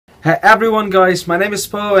Hey everyone guys, my name is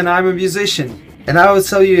Po and I'm a musician, and I will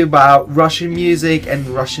tell you about Russian music and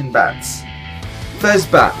Russian bands.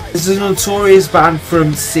 First band is a notorious band from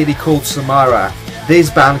a city called Samara.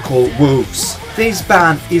 This band called Wolves. This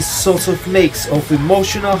band is sort of mix of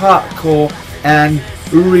emotional hardcore and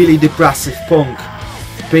really depressive punk.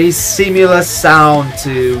 Very similar sound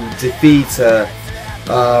to Defeater,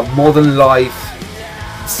 Modern Life,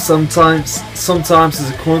 sometimes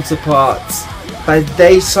as a counterpart, but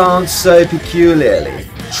they sound so peculiarly.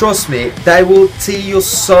 Trust me, they will tear your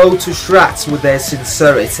soul to shreds with their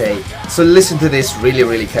sincerity. So listen to this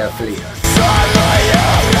really carefully.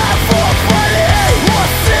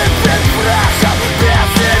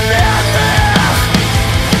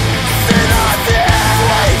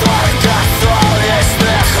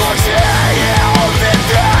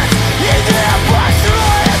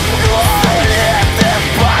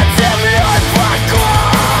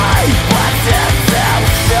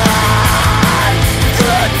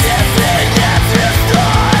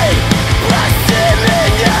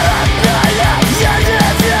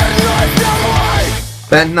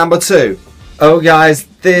 Band number 2. Oh guys,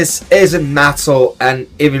 this isn't metal and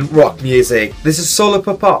even rock music. This is solo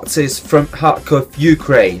pop artist from hardcore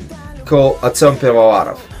Ukraine called Artem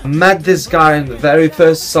Pivovarov. I met this guy in the very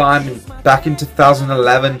first time back in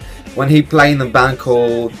 2011 when he played in a band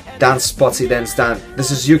called Dance Party Dance Dance.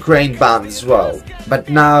 This is Ukraine band as well. But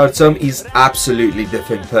now Artem is absolutely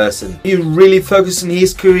different person. He really focused on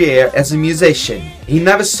his career as a musician. He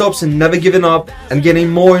never stops and never given up, and getting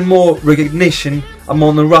more and more recognition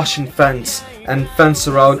among the Russian fans and fans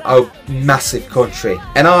around our massive country.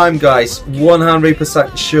 And I'm guys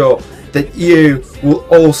 100% sure that you will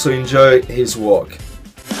also enjoy his work.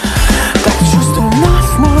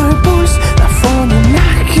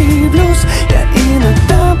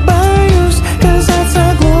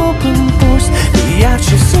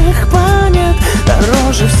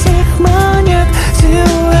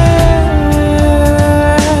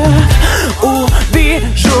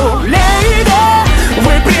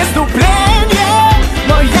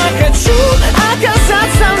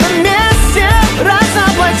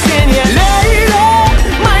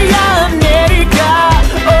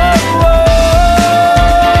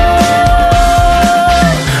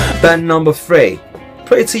 Band number 3.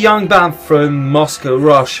 Pretty young band from Moscow,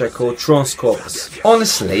 Russia called TRANSCORPUS.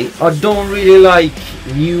 Honestly, I don't really like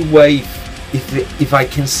new wave, if I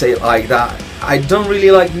can say it like that. I don't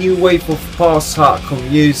really like new wave of past hardcore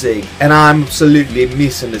music, and I'm absolutely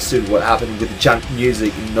misunderstood what happened with junk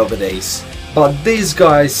music nowadays. But these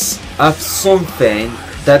guys have something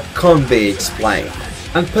that can't be explained.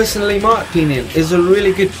 And personally, in my opinion, is a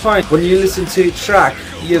really good point. When you listen to a track,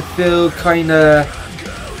 you feel kinda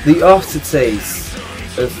the aftertaste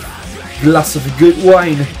of a glass of good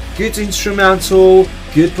wine. Good instrumental,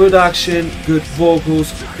 good production, good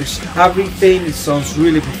vocals, just everything sounds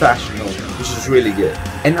really professional, which is really good.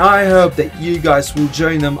 And I hope that you guys will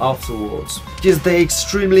join them afterwards, because they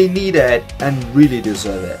extremely need it and really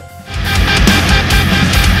deserve it.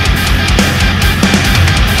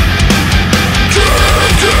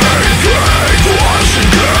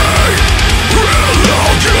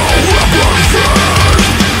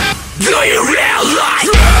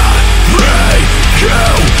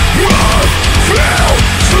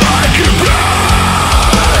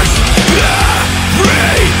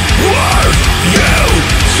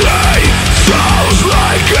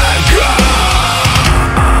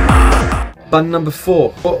 Band number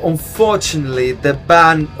 4. But unfortunately, the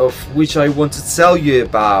band of which I want to tell you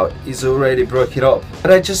about is already broken up.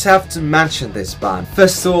 But I just have to mention this band.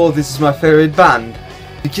 First of all, this is my favorite band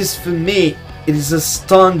because for me it is a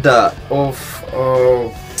standard of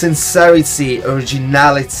sincerity,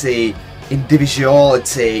 originality,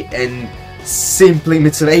 individuality, and simply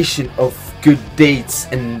motivation of good deeds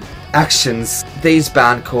and actions. This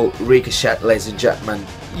band called Ricochet, ladies and gentlemen.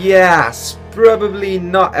 Yes, probably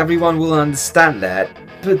not everyone will understand that,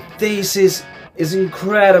 but this is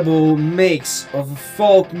incredible mix of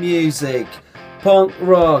folk music, punk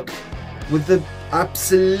rock, with the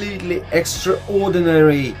absolutely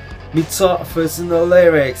extraordinary metaphors in the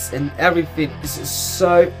lyrics, and everything is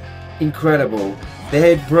so incredible.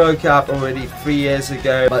 They had broke up already 3 years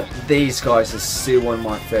ago, but these guys are still one of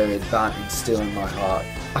my favorite bands and still in my heart.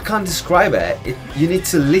 I can't describe it. You need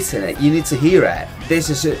to listen it, you need to hear it. This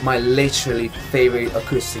is my literally favorite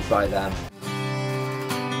acoustic by them.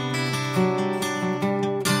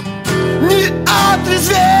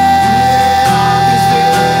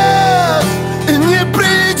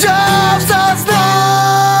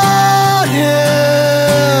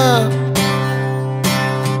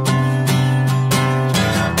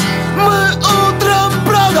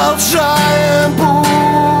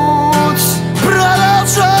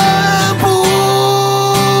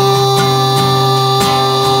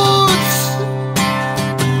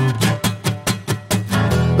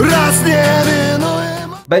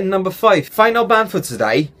 number 5, final band for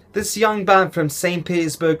today. This young band from St.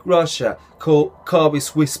 Petersburg, Russia, called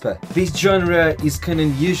Kawri's Whisper. This genre is kind of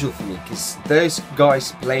unusual for me because those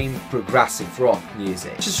guys playing progressive rock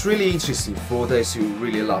music. It's just really interesting for those who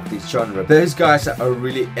really love this genre. Those guys are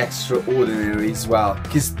really extraordinary as well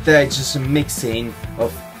because they're just a mixing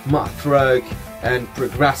of math rock and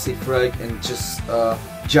progressive rock and just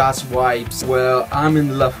jazz vibes. Well, I'm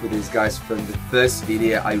in love with these guys from the first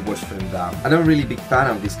video I watched from them. I'm not really a big fan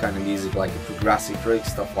of this kind of music, like a progressive rock,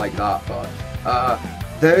 stuff like that, but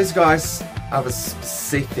those guys have a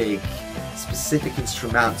specific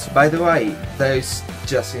instrumental. By the way, those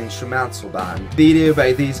just instrumental band video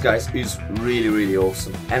by these guys is really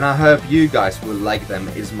awesome, and I hope you guys will like them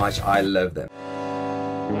as much I love them.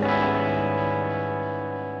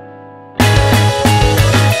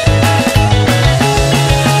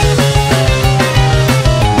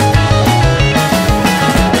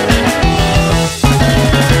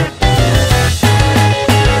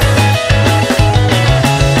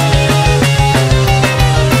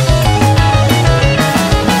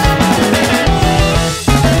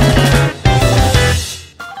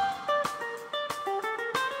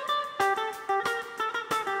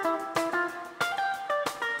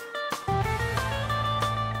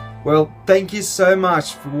 Well, thank you so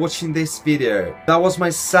much for watching this video. That was my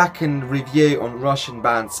second review on Russian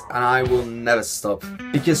bands, and I will never stop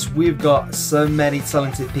because we've got so many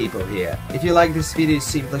talented people here. If you like this video,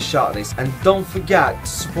 simply share this, and don't forget to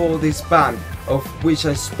support this band of which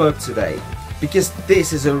I spoke today, because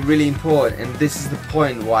this is a really important, and this is the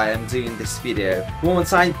point why I'm doing this video. One more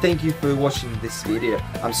time, thank you for watching this video.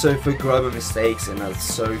 I'm sorry for grammar mistakes, and I'm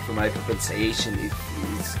sorry for my pronunciation if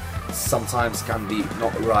it's sometimes can be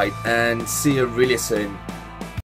not right, and see you really soon.